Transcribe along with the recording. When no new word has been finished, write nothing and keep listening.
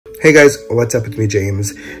Hey guys, what's up? With me,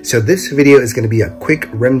 James. So this video is going to be a quick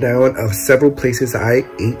rundown of several places I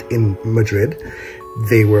ate in Madrid.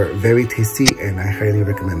 They were very tasty and I highly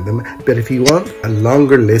recommend them. But if you want a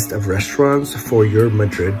longer list of restaurants for your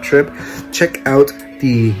Madrid trip, check out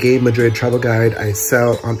the Gay Madrid travel guide I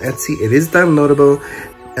sell on Etsy. It is downloadable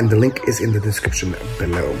and the link is in the description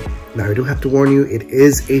below. Now I do have to warn you, it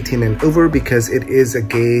is 18 and over because it is a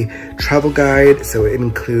gay travel guide, so it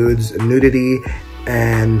includes nudity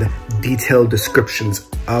and detailed descriptions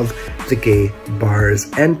of the gay bars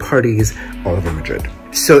and parties all over Madrid.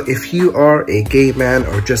 So if you are a gay man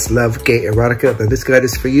or just love gay erotica, then this guide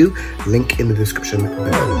is for you. Link in the description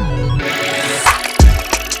below.